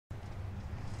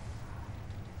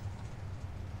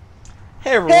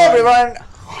Hey everyone! Hey everyone!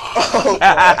 Oh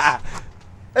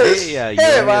boy. Hey, Hey you owe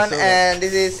me a everyone, soda. and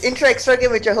this is Intro Extra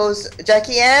Game with your host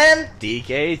Jackie, and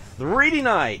DK 3D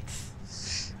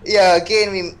Nights! yeah,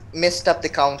 again we messed up the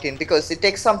counting because it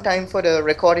takes some time for the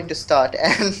recording to start,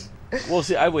 and Well,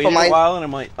 see, I for waited a my while and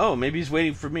I'm like, oh, maybe he's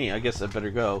waiting for me. I guess I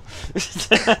better go.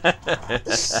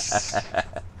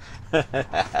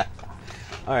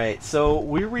 Alright, so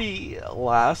where we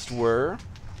last were,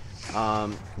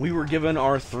 we were given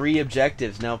our 3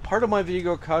 objectives. Now, part of my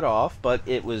video got cut off, but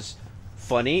it was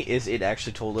funny, is it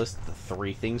actually told us the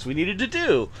 3 things we needed to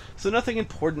do. So nothing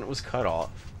important was cut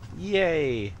off.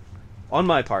 Yay! On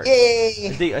my part. yay!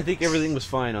 I think everything was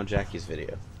fine on Jackie's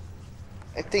video.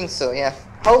 I think so, yeah.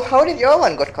 How did your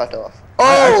one got cut off?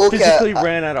 I Oh, okay. physically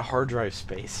ran out of hard drive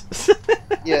space.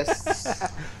 Yes.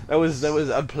 that was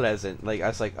unpleasant. Like I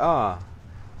was like,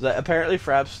 apparently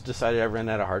Fraps decided I ran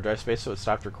out of hard drive space, so it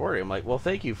stopped recording. I'm like, well,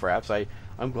 thank you, Fraps.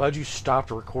 I'm glad you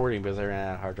stopped recording because I ran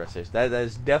out of hard drive space. That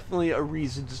is definitely a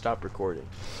reason to stop recording.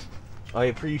 I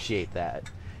appreciate that.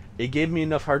 It gave me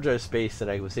enough hard drive space that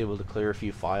I was able to clear a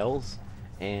few files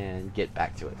and get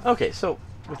back to it. Okay, so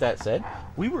with that said,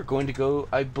 we were going to go.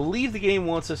 I believe the game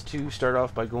wants us to start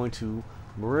off by going to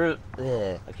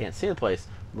I can't say the place.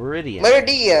 Meridian.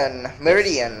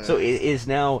 Meridian. So it is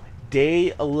now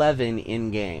day 11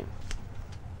 in game.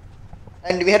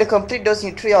 And we had to complete those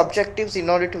 3 objectives in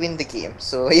order to win the game.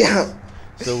 So yeah.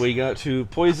 So we got to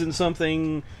poison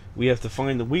something. We have to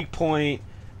find the weak point,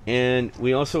 and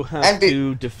we also have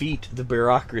to defeat the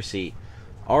bureaucracy.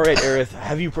 All right, Aerith,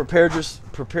 have you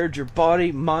prepared your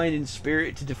body, mind, and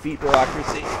spirit to defeat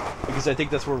bureaucracy? Because I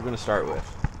think that's where we're going to start with.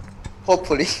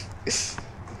 Hopefully.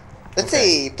 Let's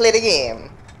see. Play the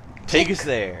game. Take us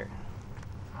there.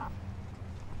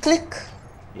 Click.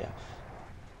 Yeah.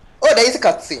 Oh, there is a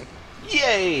cutscene.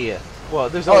 Yay! Well,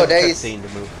 there's always a cutscene to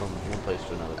move from one place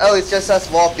to another. Oh, it's just us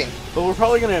warping. But we're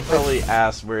probably going to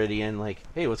ask Meridian, like,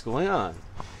 hey, what's going on?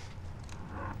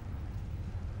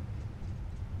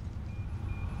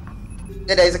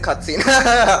 Yeah, there is a cutscene.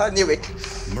 I knew it.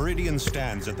 Meridian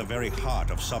stands at the very heart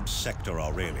of Subsector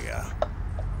Aurelia.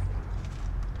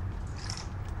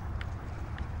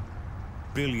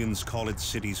 Billions call its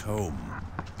cities home.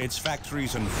 Its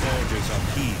factories and forges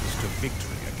are keys to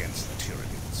victory against the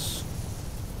Tyranids.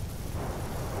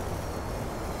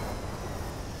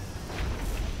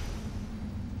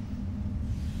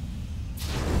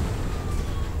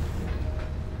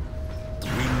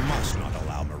 We must not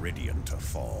allow Meridian to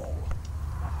fall.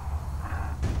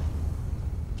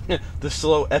 The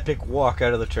slow, epic walk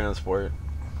out of the transport.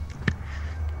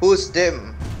 Who's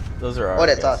them? Those are our Oh,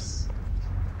 that's guys.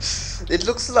 us. It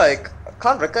looks like I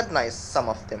can't recognize some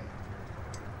of them.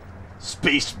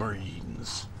 Space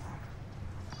Marines.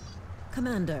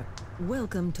 Commander,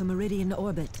 welcome to Meridian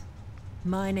Orbit.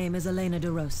 My name is Elena de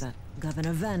Rosa.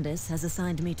 Governor Vandis has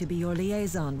assigned me to be your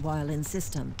liaison while in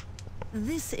system.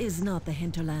 This is not the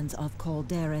hinterlands of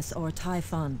Calderis or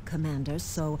Typhon, Commander,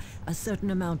 so a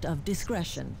certain amount of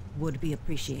discretion would be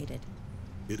appreciated.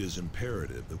 It is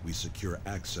imperative that we secure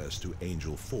access to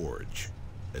Angel Forge,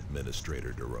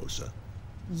 Administrator de Rosa.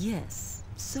 Yes,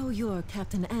 so your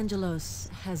Captain Angelos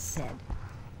has said.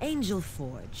 Angel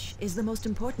Forge is the most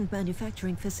important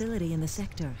manufacturing facility in the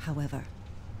sector, however.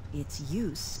 Its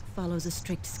use follows a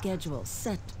strict schedule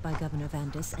set by Governor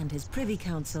Vandis and his Privy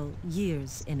Council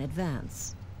years in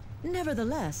advance.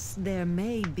 Nevertheless, there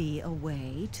may be a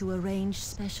way to arrange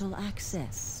special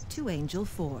access to Angel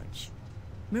Forge.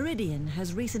 Meridian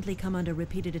has recently come under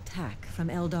repeated attack from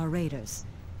Eldar raiders.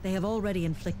 They have already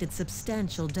inflicted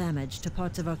substantial damage to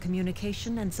parts of our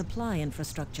communication and supply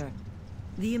infrastructure.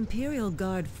 The Imperial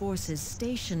Guard forces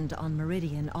stationed on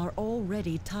Meridian are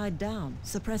already tied down,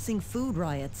 suppressing food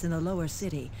riots in the lower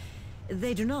city.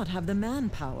 They do not have the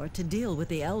manpower to deal with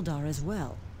the Eldar as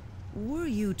well. Were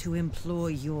you to employ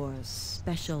your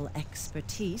special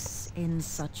expertise in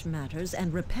such matters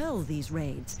and repel these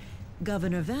raids,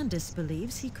 Governor Vandis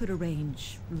believes he could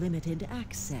arrange limited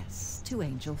access to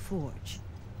Angel Forge.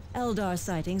 Eldar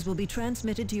sightings will be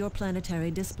transmitted to your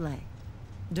planetary display.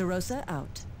 De Rosa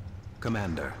out.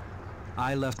 Commander,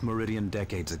 I left Meridian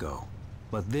decades ago,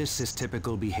 but this is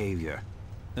typical behavior.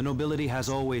 The nobility has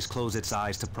always closed its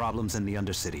eyes to problems in the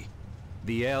Undercity.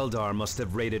 The Eldar must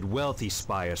have raided wealthy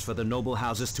spires for the noble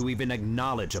houses to even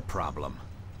acknowledge a problem.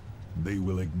 They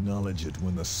will acknowledge it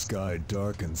when the sky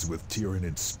darkens with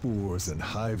Tyranid spores and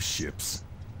hive ships.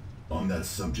 On that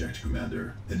subject,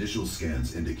 Commander, initial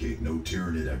scans indicate no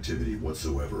Tyranid activity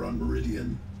whatsoever on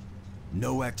Meridian.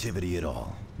 No activity at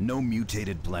all. No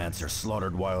mutated plants or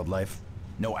slaughtered wildlife.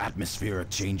 No atmospheric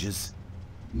changes.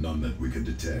 None that we can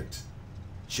detect.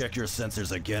 Check your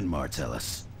sensors again,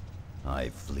 Martellus.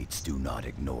 Hive fleets do not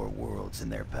ignore worlds in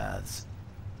their paths.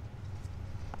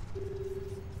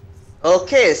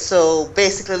 Okay, so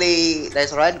basically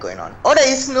there's a riot going on. Oh,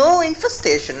 there is no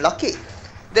infestation. Lucky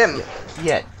them.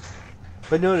 Yet.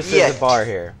 But notice there's a bar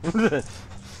here.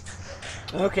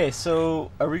 Okay, so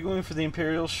are we going for the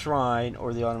Imperial Shrine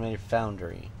or the Automated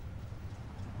Foundry?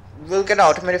 We'll get an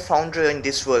automated foundry in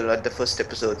this world at the first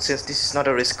episode, since this is not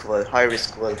a risk world, high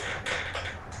risk world.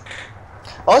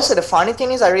 Also, the funny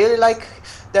thing is, I really like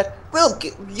that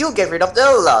you get rid of the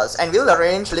Eldars and we'll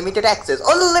arrange limited access.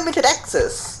 All limited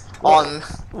access on.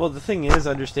 Well, the thing is,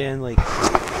 understand, like,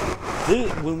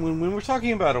 when we're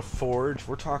talking about a forge,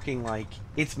 we're talking like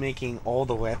it's making all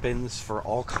the weapons for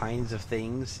all kinds of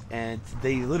things, and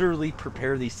they literally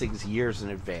prepare these things years in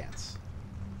advance.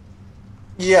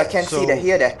 Yeah, I can see that,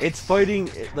 hear that. It's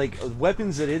fighting, like,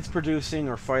 weapons that it's producing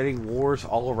are fighting wars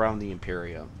all around the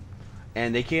Imperium.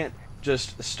 And they can't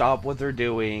just stop what they're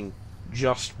doing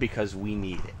just because we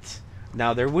need it.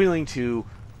 Now, they're willing to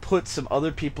put some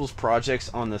other people's projects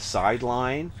on the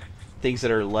sideline, things that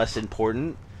are less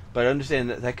important, but understand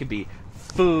that that could be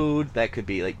food, that could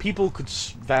be, like, people could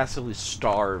vastly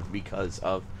starve because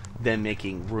of them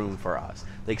making room for us.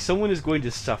 Like, someone is going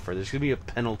to suffer. There's going to be a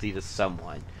penalty to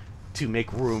someone to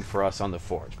make room for us on the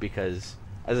forge, because,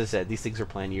 as I said, these things are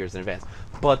planned years in advance.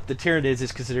 But the Tyranids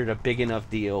is considered a big enough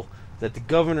deal that the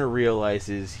governor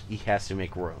realizes he has to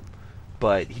make room.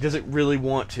 But he doesn't really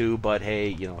want to, but hey,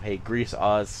 you know, hey, grease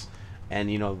us,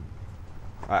 and, you know,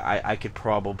 I could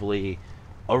probably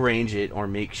arrange it or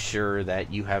make sure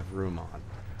that you have room on.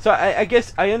 So I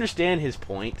guess I understand his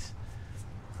point,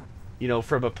 you know,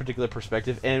 from a particular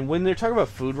perspective. And when they're talking about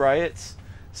food riots,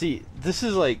 see, this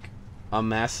is like a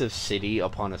massive city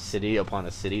upon a city upon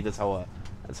a city. That's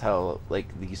how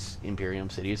like these Imperium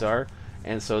cities are.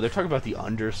 And so they're talking about the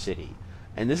Undercity,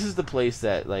 and this is the place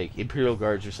that like Imperial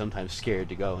guards are sometimes scared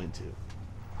to go into.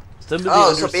 So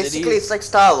basically it's like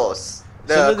Star Wars.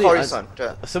 Some of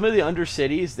the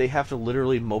Undercities, they have to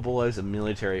literally mobilize a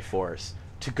military force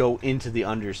to go into the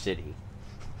Undercity.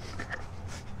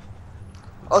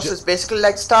 Oh, so it's basically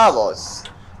like Star Wars.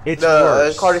 It's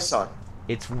worse. Coruscant.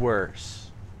 It's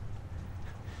worse.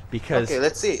 Because... Okay,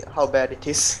 let's see how bad it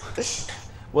is.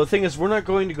 Well, the thing is, we're not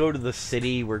going to go to the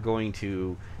city. We're going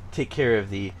to take care of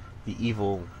the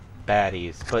evil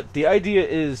baddies. But the idea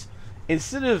is,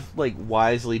 instead of like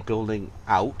wisely building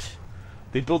out,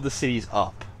 they build the cities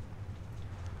up.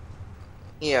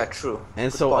 Yeah, true.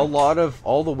 And Good so point. a lot of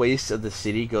all the waste of the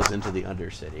city goes into the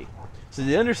Undercity. So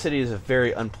the Undercity is a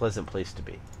very unpleasant place to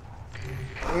be.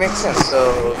 Makes sense.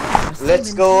 So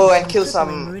let's go and kill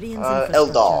some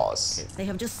Eldars. They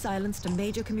have just silenced a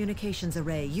major communications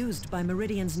array used by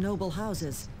Meridian's noble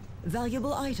houses.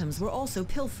 Valuable items were also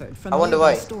pilfered from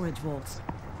nearby storage vaults.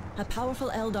 A powerful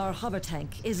Eldar hover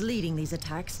tank is leading these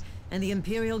attacks, and the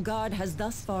Imperial Guard has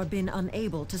thus far been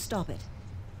unable to stop it.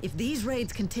 If these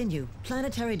raids continue,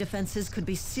 planetary defenses could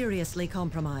be seriously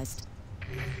compromised.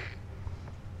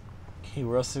 Okay,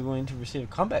 we're also going to receive a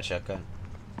combat shotgun.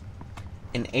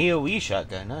 An AoE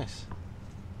shotgun, nice.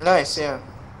 Nice, yeah.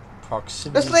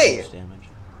 Proximity damage.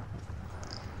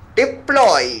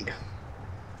 Deployed.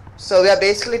 So we are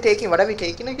basically taking, what are we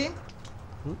taking again?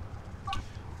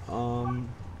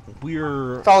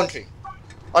 We're... Foundry.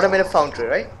 Automated foundry,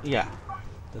 right? Yeah,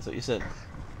 that's what you said.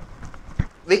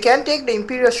 We can take the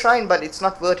Imperial Shrine, but it's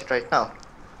not worth it right now.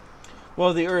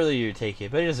 Well, the earlier you take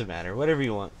it, but it doesn't matter. Whatever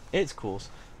you want. It's cool.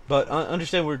 But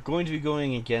understand, we're going to be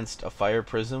going against a fire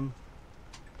prism.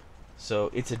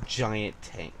 So, it's a giant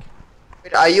tank.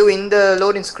 Wait, are you in the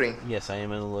loading screen? Yes, I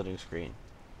am in the loading screen.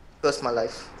 Curse my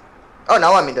life. Oh,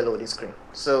 now I'm in the loading screen.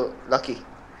 So, lucky.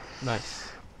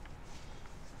 Nice.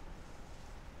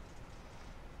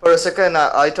 For a second,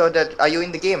 I thought that... Are you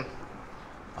in the game?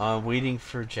 I'm waiting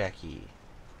for Jackie.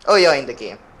 Oh, you're in the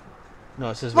game.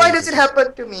 No, it says... Why does it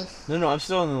happen to me? No, I'm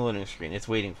still on the loading screen. It's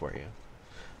waiting for you.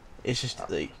 It's just,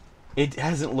 like... It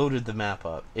hasn't loaded the map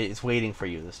up. It's waiting for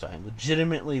you this time.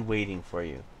 Legitimately waiting for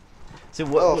you. So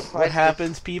what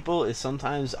happens, people, is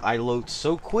sometimes I load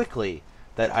so quickly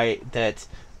that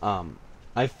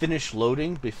I finish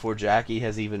loading before Jackie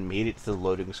has even made it to the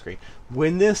loading screen.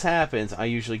 When this happens, I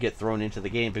usually get thrown into the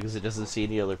game because it doesn't see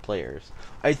any other players.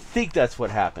 I think that's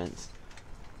what happens.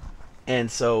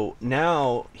 And so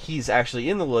now he's actually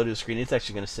in the loading screen. It's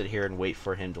actually going to sit here and wait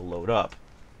for him to load up.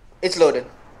 It's loaded.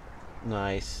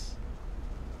 Nice.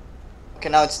 Okay,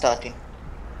 now it's starting.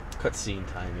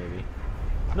 Cutscene time, maybe.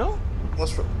 No?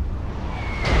 Looks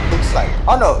like.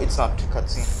 Oh no, it's not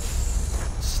cutscene.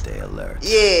 Stay alert.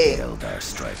 Yeah. The Eldar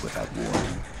strike without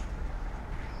warning.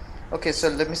 Okay, so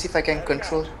let me see if I can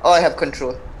control. Oh, I have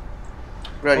control.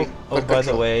 Ready. Oh, Good by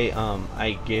the control. way,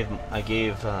 I gave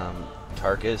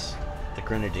Tarkus the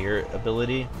Grenadier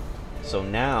ability, so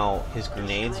now his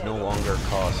grenades no longer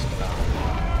cost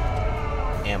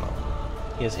ammo.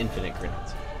 He has infinite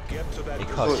grenades. It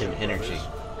costs him energy.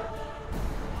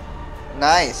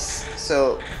 Nice.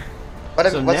 So,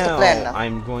 what's So the now plan now?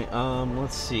 I'm going.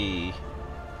 Let's see.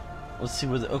 Let's see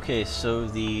what. Okay, so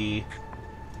the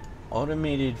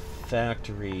automated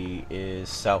factory is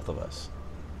south of us.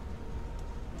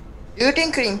 Do you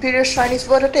think Imperial Shrine is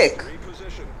worth a take?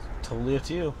 Totally up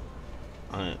to you.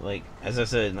 Like as I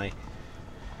said, like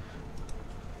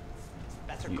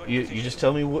you just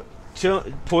tell me what.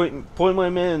 Point my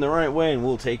man in the right way, and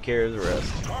we'll take care of the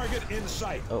rest. Target in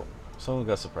sight. Oh, someone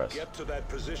got suppressed. Get to that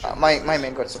position. My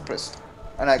man got suppressed.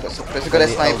 And I got suppressed. You got a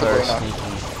The sniper Eldar going on.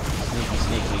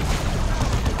 sneaky.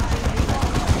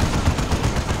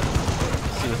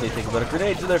 See what they think about a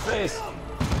grenade to their face.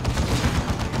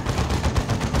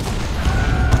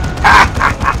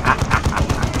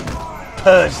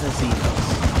 Purge the xenos.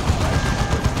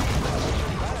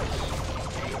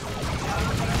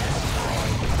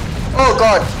 Oh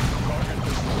god!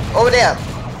 Over there!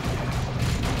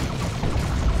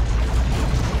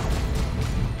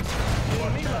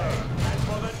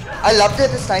 I love that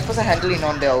the snipers are handling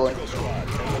on their own.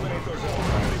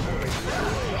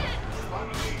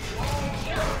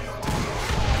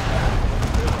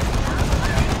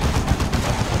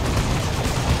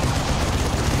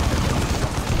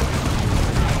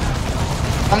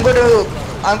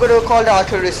 I'm gonna call the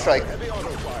artillery strike.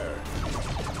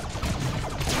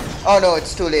 Oh no,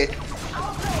 it's too late.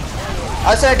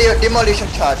 I'll send a demolition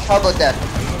charge. How about that?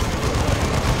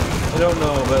 I don't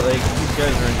know, but like these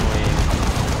guys are annoying.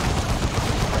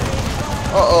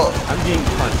 Oh, I'm being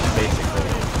punched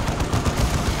basically,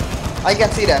 I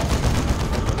can see that.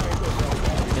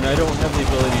 and I don't have the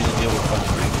ability to deal with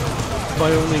punching.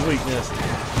 My only weakness,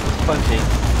 punching.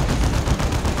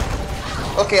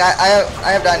 Okay,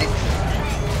 I have done it.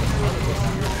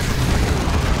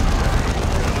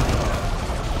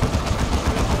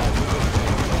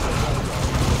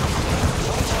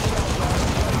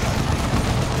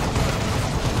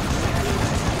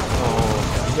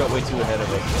 Oh, you got way too ahead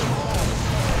of us.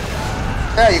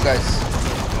 There you guys.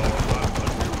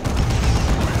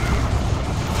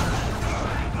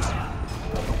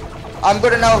 I'm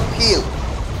gonna now heal.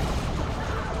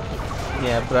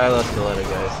 Yeah, but I lost a lot of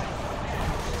guys.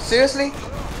 Seriously?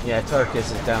 Yeah,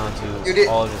 Tarkus is down You to did-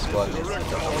 all of his squad mates.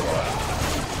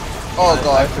 Oh I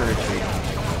god. have to retreat.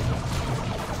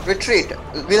 Retreat.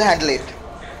 We'll handle it.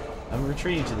 I'm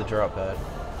retreating to the drop pad.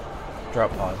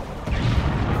 Drop pod.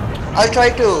 I'll try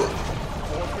to.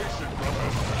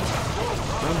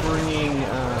 I'm bringing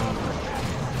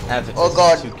Avitus Oh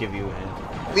god. to give you a hint.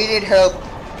 We need help.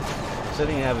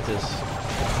 Setting Avitus.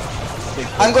 Big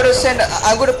I'm gonna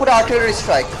put artillery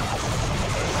strike. I'm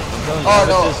telling Oh,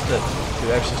 no. Avitus to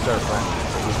actually start running.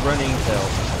 So he's running to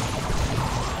help.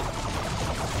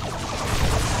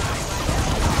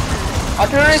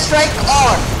 Artillery strike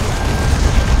on.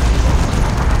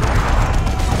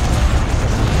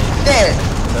 There.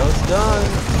 That was done.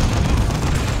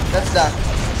 That's done.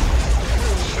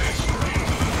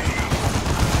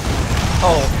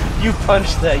 Oh, you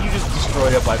punched that. You just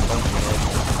destroyed it by punching it.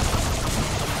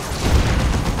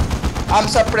 I'm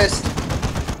suppressed.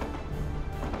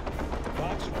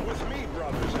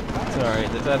 It's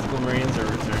alright. The Tactical Marines are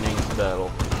returning to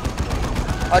battle.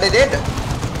 Oh, they did?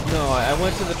 No, I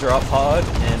went to the drop pod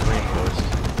and reinforced.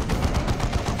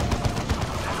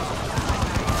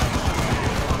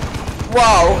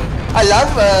 Wow. I love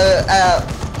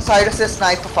Cyrus's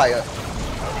sniper fire.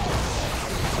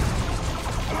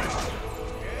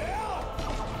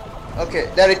 Okay,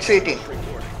 they're retreating.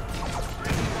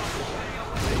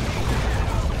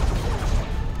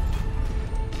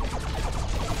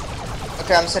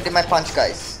 Okay, I'm sending my punch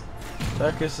guys.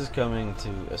 Tarkus is coming to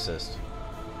assist.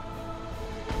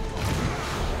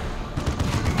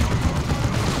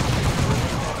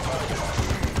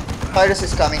 Cyrus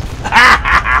is coming.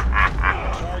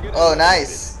 Oh,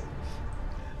 nice.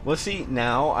 Well, see,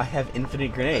 now I have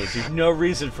infinite grenades. There's no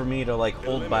reason for me to, like,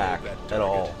 hold back at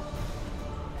all.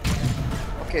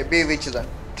 Okay, be vigilant.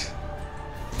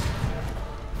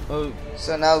 Oh,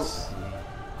 So now,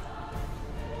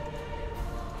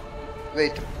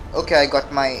 wait. Okay, I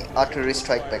got my artillery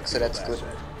strike back, so that's good.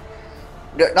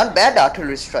 Not bad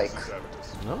artillery strike.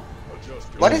 no?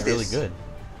 What It is was really this? good.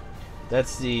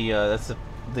 That's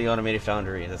the automated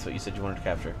foundry. That's what you said you wanted to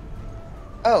capture.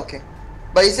 Oh, okay.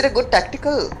 But is it a good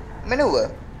tactical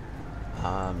maneuver?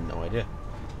 No idea.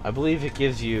 I believe it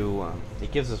gives you,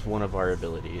 it gives us one of our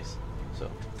abilities. So,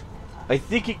 I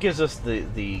think it gives us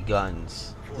the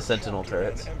guns, the sentinel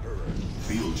turrets.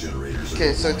 Field generators.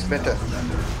 Okay, so it's better.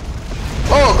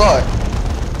 Oh god!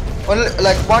 Only,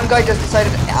 like one guy just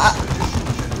decided.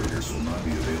 Generators will not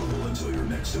be available until your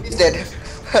next He's dead.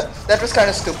 That was kind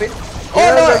of stupid. Get Oh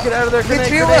out no! of there, get out of there! He Grenade!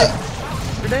 threw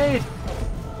Grenade! a- Grenade!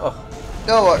 Oh,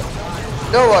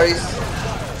 No worries.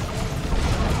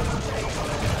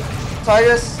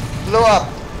 Cyrus, blow up.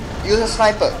 Use a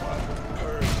sniper.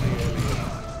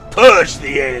 push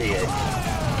the alien!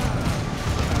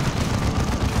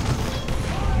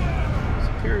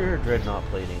 Superior dreadnought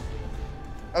plating.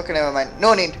 Okay, never mind.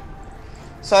 No need.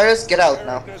 Cyrus, get out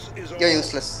now. You're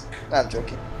useless. No, I'm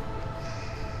joking.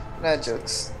 No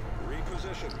jokes.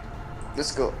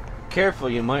 Let's go. Careful,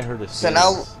 you might hurt his So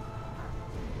feelings.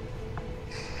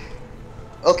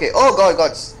 now- Okay. Oh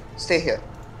god. Stay here.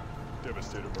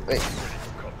 Wait.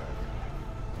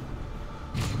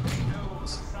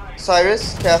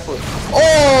 Cyrus, careful.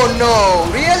 Oh no!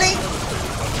 Really?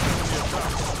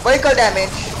 Vehicle damage.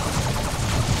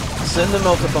 Send the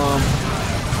melter bomb.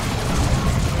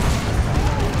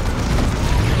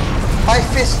 My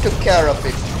fist took care of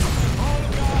it.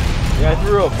 Yeah, I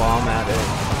threw a bomb at it.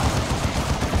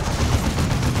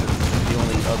 The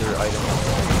only other item.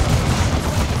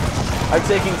 I've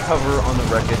taken cover on the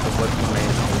wreckage of what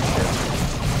remains of the ship.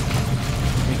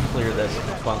 Let me clear this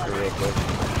bunker real quick.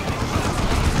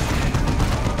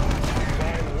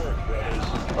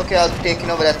 Okay, I'll be taking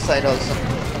over that side also.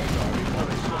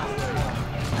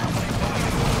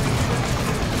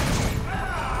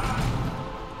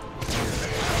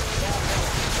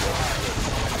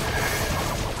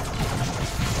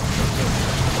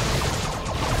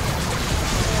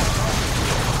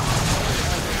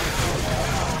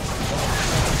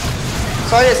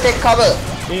 Cyrus, take cover.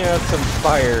 You add some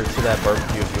fire to that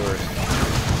barbecue of yours.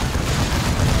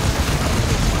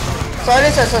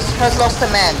 Cyrus has lost a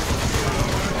man.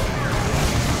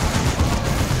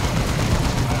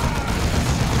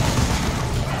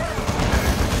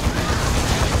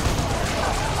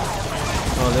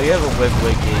 Oh, they have a web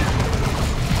gate.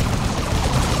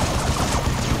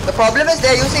 The problem is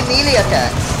they're using melee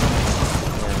attacks.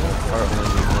 Yeah, part of it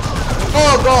is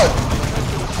Oh god!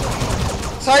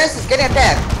 Cyrus is getting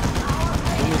attacked.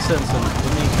 Let me send some.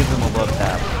 Let me give them a love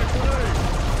tap.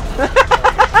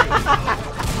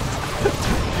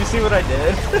 You see what I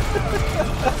did?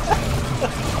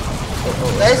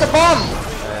 There is a bomb.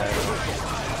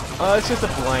 Oh, it's just a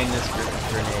blindness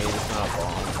grenade. It's not a bomb.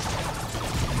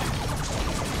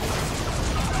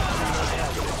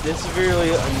 It severely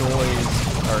annoys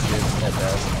Arcus at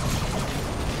best.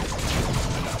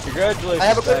 Congratulations, I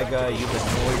have a bad guy. You've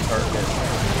annoyed Arcus.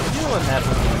 You know what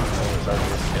happens when you annoy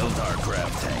Arcus? Eldar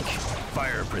grav tank.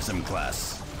 Fire prism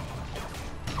class.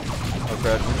 Oh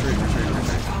crap, retreat.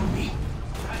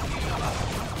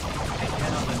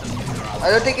 I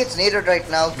don't think it's needed right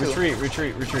now too. Retreat.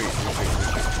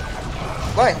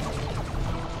 Why?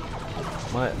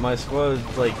 My squad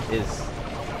like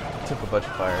took a bunch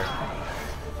of fire.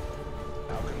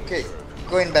 Okay,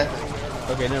 going back.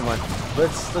 Okay, never mind.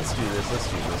 Let's do this.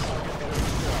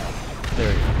 There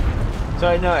we go.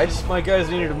 Sorry, no, my guys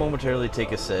needed to momentarily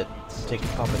take a sit,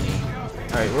 pop a knee.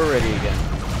 All right, we're ready again.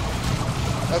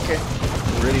 Okay.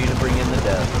 We're ready to bring in the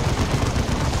death.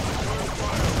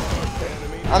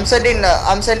 I'm sending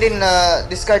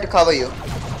this guy to cover you.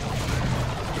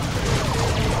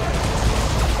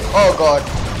 Oh god.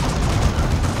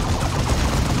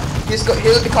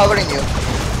 He'll be covering you.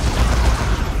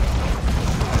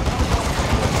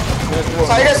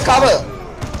 Cyrus, cover!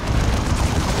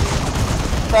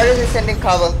 Cyrus is sending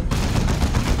cover.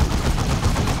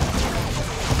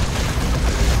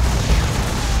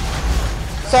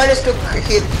 Cyrus took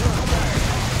hit.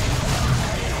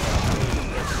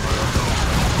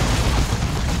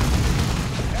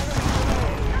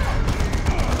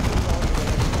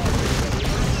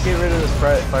 Get rid of this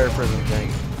fire prison thing.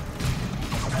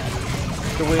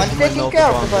 To wait I'm for my taking melter care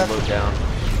of bomb the to load down.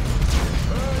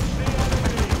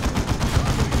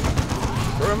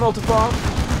 Throw a melter bomb.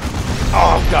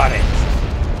 Oh, got it.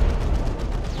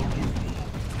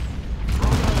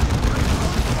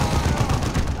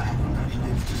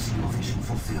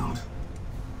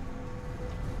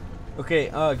 Okay,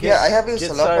 Yeah, I have used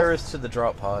get a lot of- Cyrus to the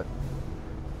drop pod.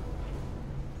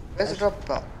 Where's the drop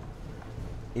bomb?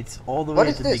 It's all the What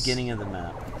way is at the this? beginning of the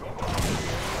map.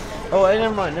 Oh,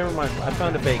 never mind. I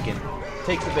found a bacon.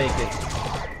 Take the bacon.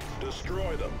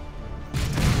 Destroy them.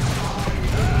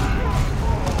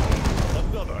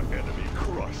 Another enemy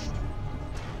crushed.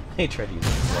 He tried to use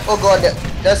it. Oh god,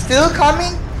 they're still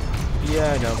coming?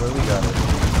 Yeah, I know, but we got it.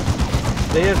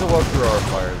 They have to walk through our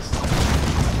fires.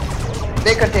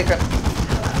 Take her.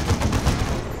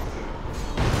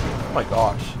 Oh my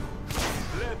gosh.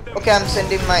 Okay, I'm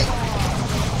sending my...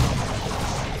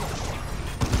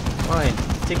 Fine.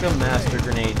 Take a master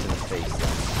grenade to the face then.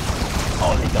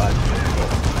 Oh my god.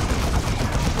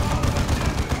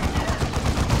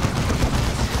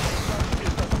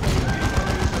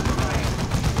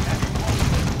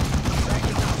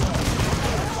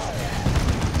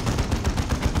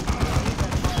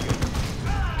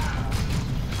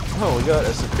 Oh, we got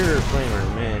a superior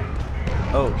flamer, man.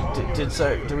 Oh,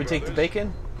 did we take the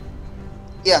bacon?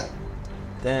 Yeah.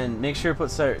 Then make sure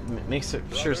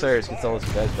sure Cyrus gets all his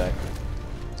guys back.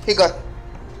 He got...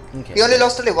 Okay. He only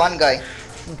lost only one guy.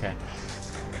 Okay.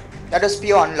 That was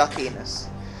pure unluckiness.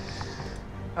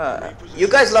 You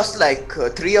guys lost like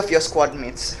 3 of your squad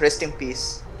mates. Rest in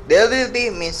peace. They will be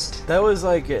missed. That was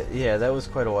like, yeah, that was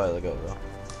quite a while ago though.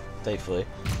 Thankfully.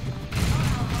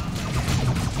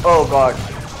 Oh god.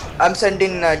 I'm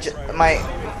sending my...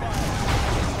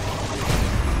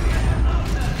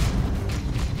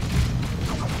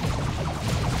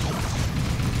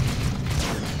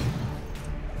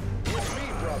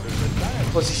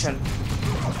 position.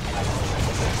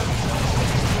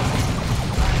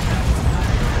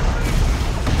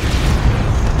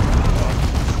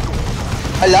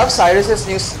 I love Cyrus's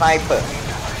new sniper.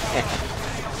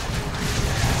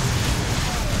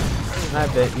 I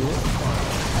bet you.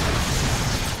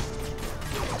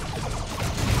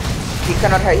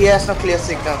 He has no clear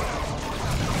signal.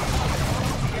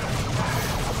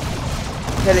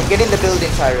 Get in the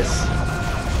building, Cyrus.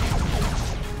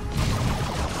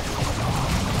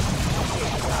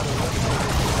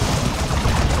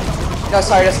 No,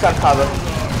 Cyrus can't cover.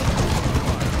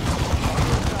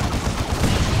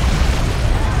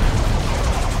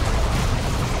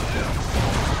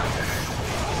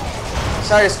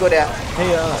 Cyrus, go there.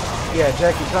 Hey, yeah,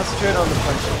 Jackie, concentrate on the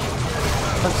punching.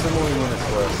 Punch the moving units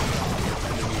for us.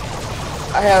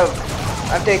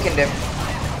 I'm taking them.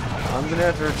 I'm gonna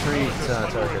have to retreat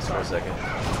Tarkus for a second.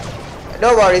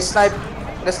 Don't worry,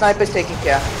 the sniper is taking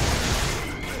care.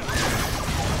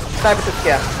 Sniper took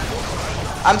care.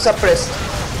 I'm suppressed.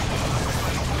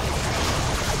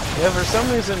 Yeah, for some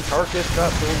reason Tarkus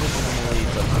got pulled into the melee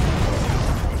somehow.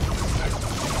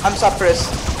 I'm suppressed.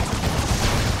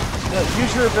 Yeah,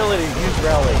 use your ability, use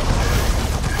rally.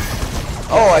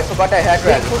 Oh, I forgot I had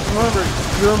rally. Remember,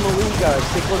 you're a melee guys,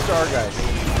 stay close to our guys.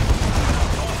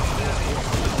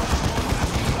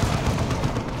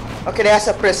 Okay, they are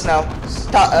suppressed now.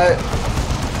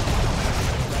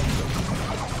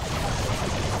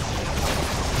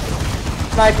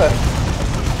 Sniper.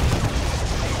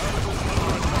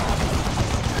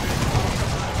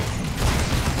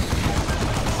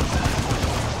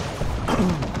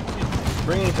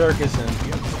 Bringing Tarkus in.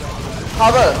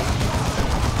 Cover.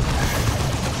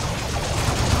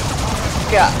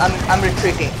 Yeah, I'm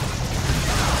retreating.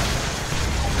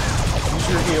 Use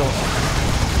your heal.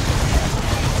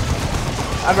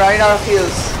 I'm running out of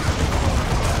heals.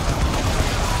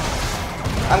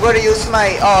 I'm going to use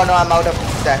my... Oh no, I'm out of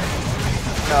that.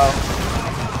 No.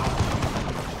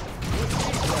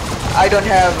 I don't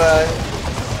have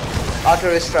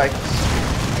artillery strikes.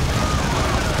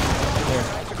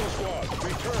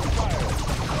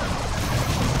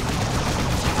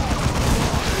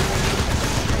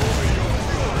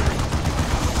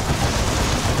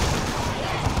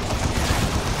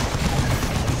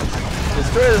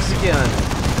 Destroy this again.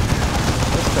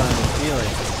 This time I'm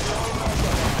feeling.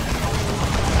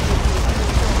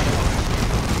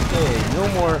 Okay, no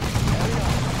more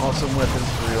awesome weapons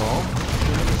for y'all.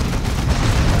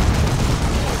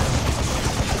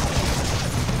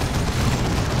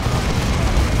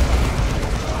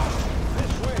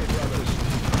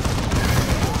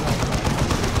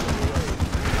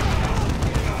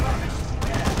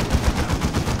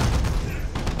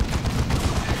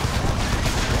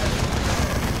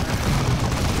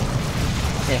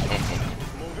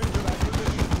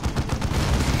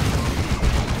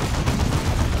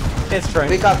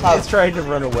 It's trying to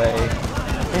run away.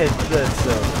 That's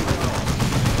so cute.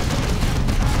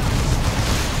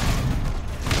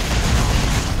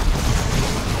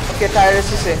 Okay,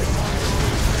 Tyrus is in.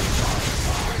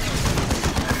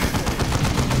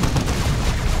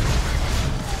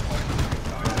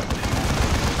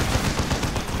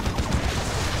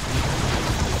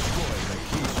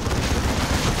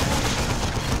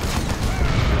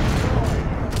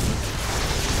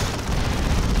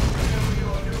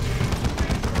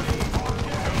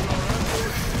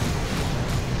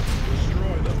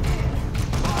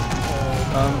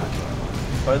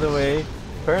 By the way,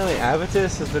 apparently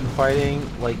Avitus has been fighting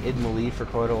like in melee for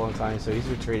quite a long time, so he's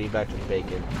retreating back to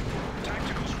Bacon.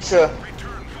 Sure.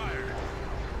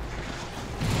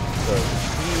 So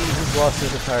he's We've lost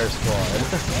his entire squad.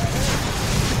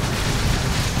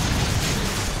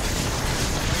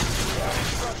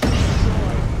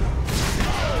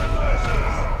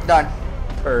 Done.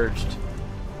 Purged.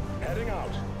 Heading out.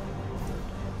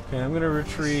 Okay, I'm gonna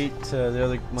retreat to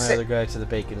my other guy to the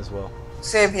bacon as well.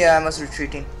 Same here, I was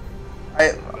retreating.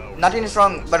 Nothing is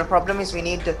wrong, but the problem is we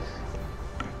need...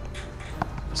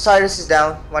 Cyrus is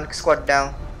down, one squad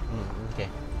down. Okay.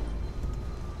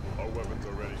 Our weapons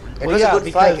are ready. It was a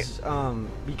good fight.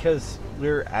 Because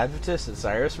where Advotus and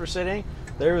Cyrus were sitting,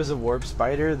 there was a warp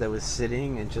spider that was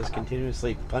sitting and just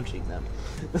continuously punching them.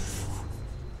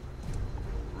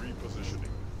 Repositioning.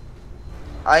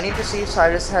 I need to see if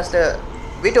Cyrus has the...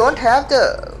 We don't have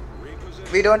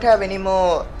any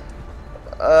more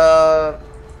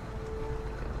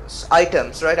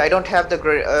items, right? I don't have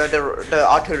the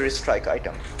artillery strike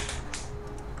item.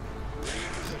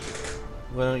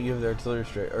 Why don't you have the artillery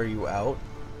strike? Are you out?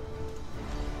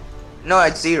 No,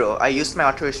 it's 0. I used my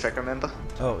artillery strike, remember?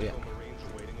 Oh, yeah.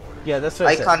 Yeah, that's what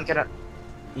I said. Can't get a...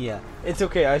 Yeah, it's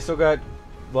okay. I still got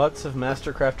lots of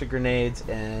master-crafted grenades,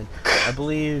 and I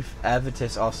believe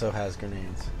Advotus also has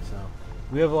grenades. So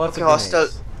we have lots of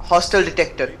grenades. Hostile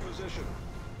detected.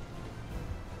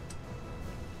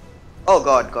 Oh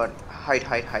god.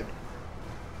 Hide.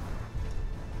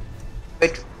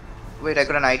 Wait, I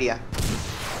got an idea.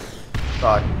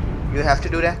 God, you have to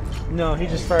do that? No, he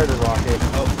just fired a rocket.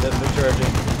 Oh, they're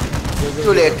charging.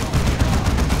 Too late.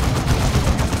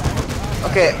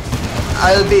 Okay,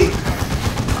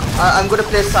 I'm gonna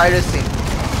play Cyrus in.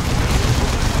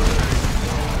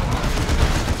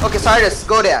 Okay, Cyrus,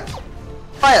 go there.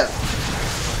 Fire!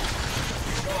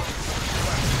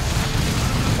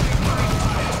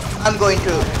 I'm going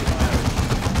to...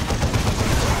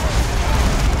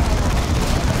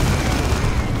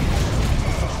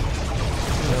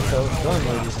 Done,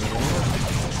 ladies and gentlemen.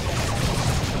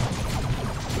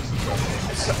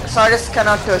 Cyrus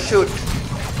cannot shoot.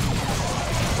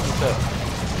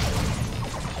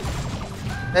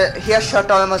 He has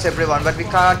shot almost everyone, but we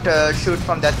can't shoot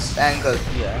from that angle.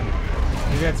 Yeah.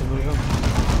 You have to move him.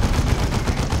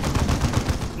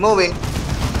 Moving.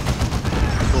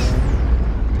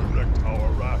 Direct our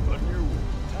wrath on you.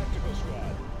 Tactical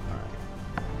squad.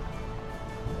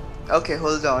 Okay,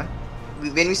 hold on.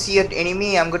 When we see an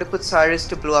enemy, I'm going to put Cyrus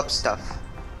to blow up stuff.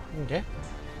 Okay.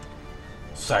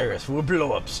 Cyrus will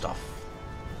blow up stuff.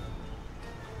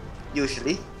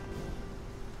 Usually.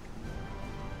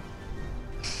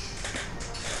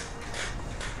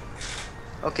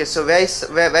 Okay, so where is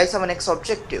our next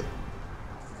objective?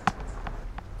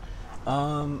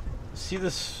 See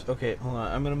this? Okay, hold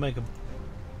on. I'm gonna make a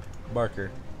marker.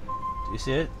 Do you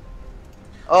see it?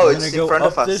 Oh, I'm it's gonna in front go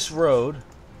of up us. this road.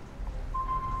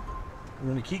 I'm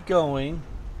gonna keep going,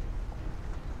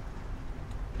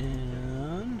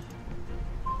 and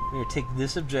I'm gonna take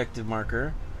this objective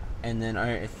marker, and then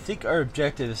I think our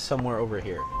objective is somewhere over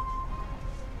here.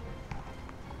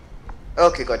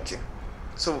 Okay, got you.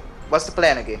 So, what's the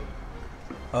plan again?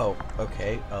 Oh,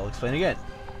 okay. I'll explain again.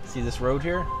 See this road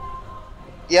here?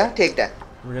 Yeah, take that.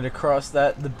 We're gonna cross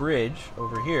the bridge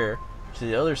over here to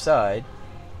the other side.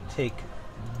 Take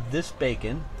this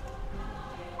bacon,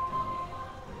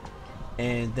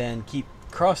 and then keep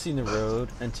crossing the road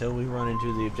until we run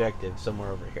into the objective somewhere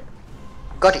over here.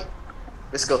 Got it.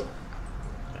 Let's go.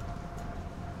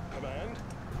 Command,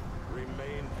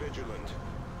 remain vigilant.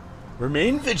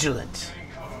 Remain vigilant.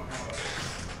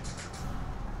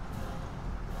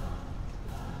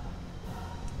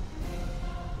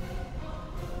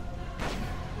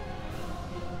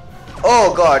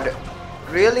 Oh god.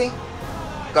 Really?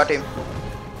 Got him.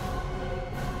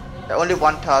 Only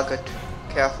one target.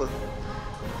 Careful.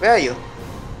 Where are you?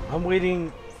 I'm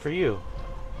waiting for you.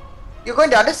 You're going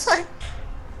the other side?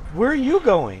 Where are you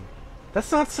going?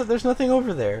 That's not so. There's nothing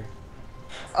over there.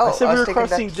 Oh, I said we was were taking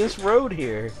crossing that... this road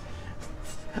here.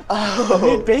 Oh.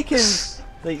 Me and Bacon,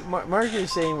 like Mark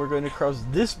is saying, we're going to cross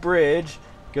this bridge,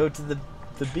 go to the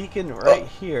beacon right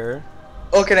here.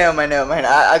 Okay, never mind.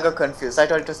 I got confused. I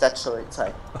thought it was that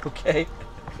side. Okay.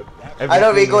 I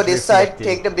know we Everything go is this side, reflected.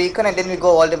 take the beacon, and then we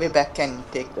go all the way back and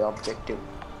take the objective.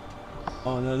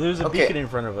 Oh no, there's a Okay. beacon in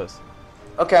front of us.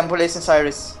 Okay, I'm placing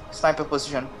Cyrus. Sniper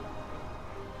position.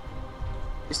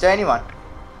 Is there anyone?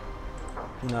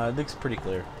 No, it looks pretty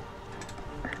clear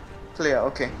Clear,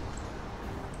 okay.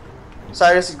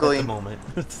 Cyrus, you at go the in. moment.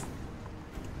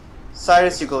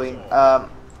 Cyrus, you go in.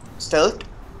 Stealth,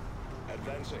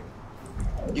 Advancing.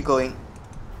 you go in.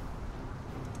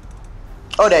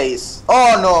 Oh, there he is.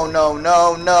 Oh, no.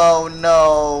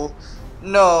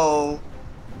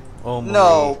 Oh my.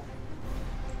 No.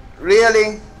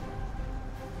 Really?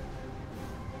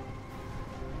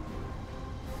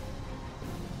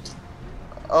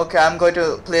 Okay, I'm going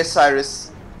to play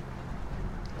Cyrus.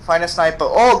 Find a sniper.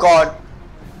 Oh god!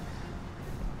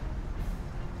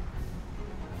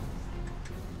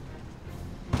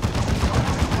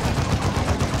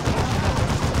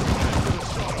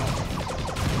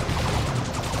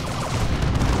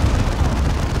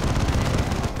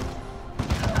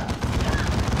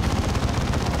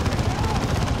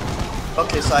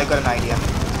 Okay, so I got an idea.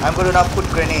 I'm going to now put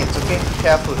grenades, okay?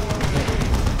 Careful.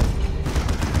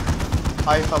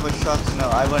 High power shots? No,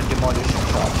 I want demolition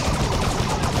charge.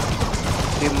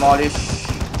 Demolish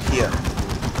here.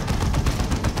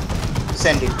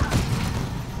 Send it.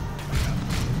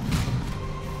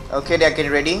 Okay, they're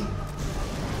getting ready.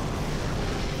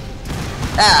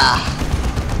 Ah!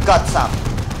 Got some.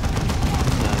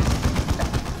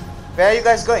 Where are you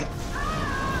guys going?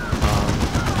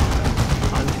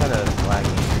 I'm kind of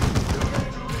lagging.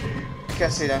 I can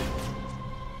see that.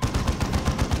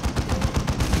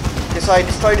 Okay, so I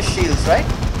destroyed the shields, right?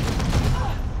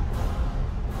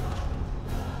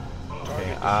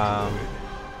 Okay,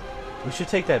 we should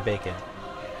take that bacon.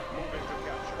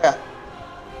 Yeah.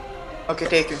 Okay,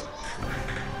 take it.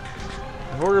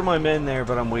 I've ordered my men there,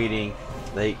 but I'm waiting.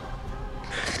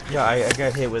 Yeah, I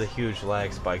got hit with a huge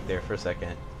lag spike there for a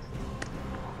second.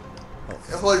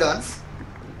 Hold on.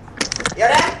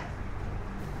 Yeah.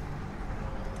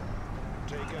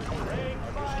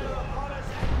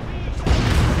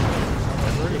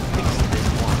 I've already fixed this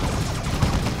one.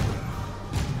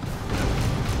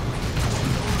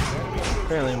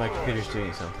 Apparently my computer's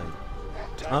doing something.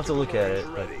 I'll have to look at it,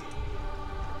 but...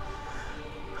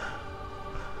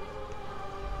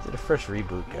 Did a fresh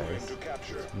reboot, guys.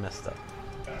 It's messed up.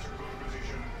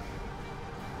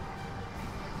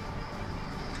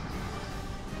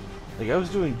 Like, I was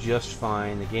doing just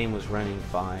fine, the game was running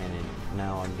fine, and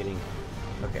now I'm getting...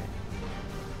 Okay.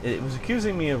 It was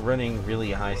accusing me of running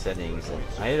really high settings, and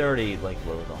I had already, like,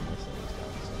 lowered all my settings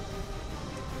down,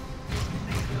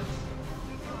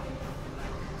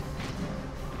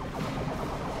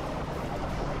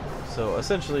 so... So,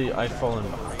 essentially, I've fallen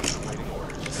behind,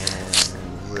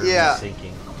 and we're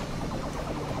sinking.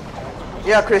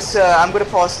 Yeah, Chris, I'm gonna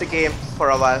pause the game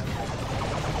for a while.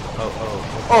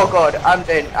 Oh god, I'm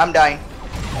dead. I'm dying.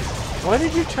 Why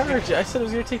did you charge it? I said I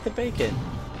was gonna take the bacon.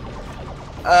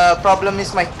 Problem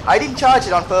is I didn't charge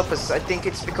it on purpose. I think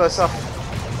it's because of...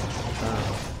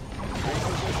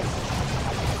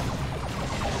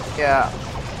 Yeah.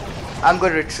 I'm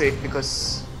gonna retreat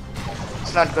because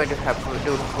it's not going to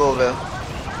go well.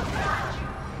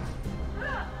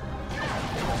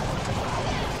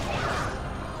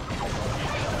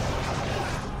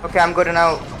 Okay, I'm going to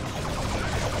now...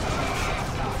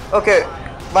 Okay,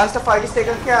 once the fight is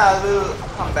taken care, I will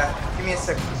come back. Give me a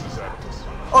second.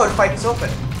 Oh, the fight is open.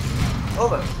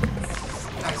 Over.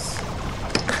 Nice.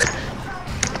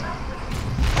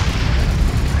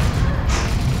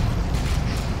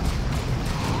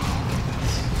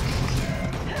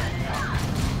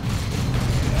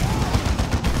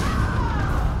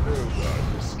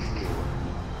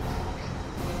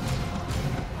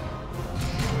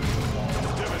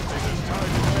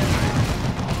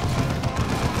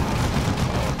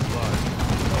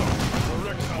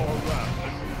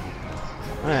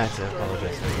 I have to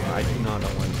apologize for you. I do not know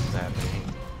when this is happening.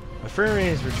 My frame rate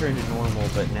has returned to normal,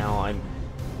 but now I'm...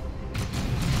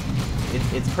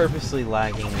 It's purposely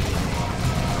lagging me.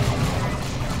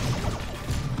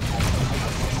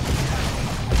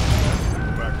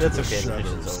 That's okay, the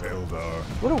mission's over.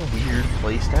 What a weird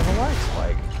place to have a lag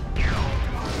spike.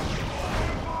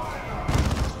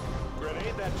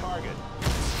 Grenade that target.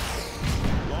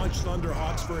 Launch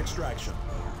Thunderhawks for extraction.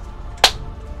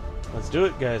 Let's do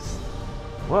it, guys.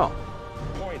 Well.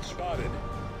 Point spotted.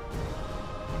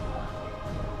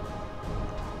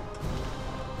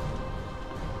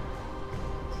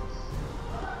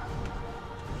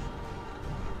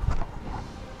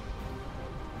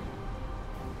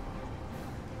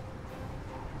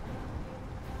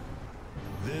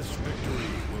 This victory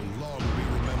will long be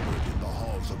remembered in the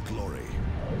halls of glory.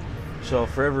 Shall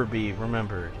forever be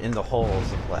remembered in the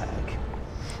halls of lag.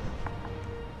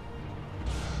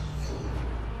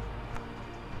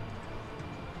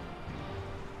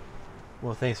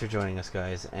 Well, thanks for joining us,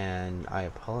 guys, and I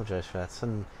apologize for that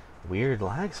sudden weird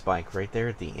lag spike right there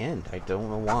at the end. I don't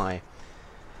know why.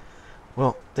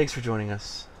 Well, thanks for joining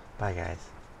us. Bye, guys.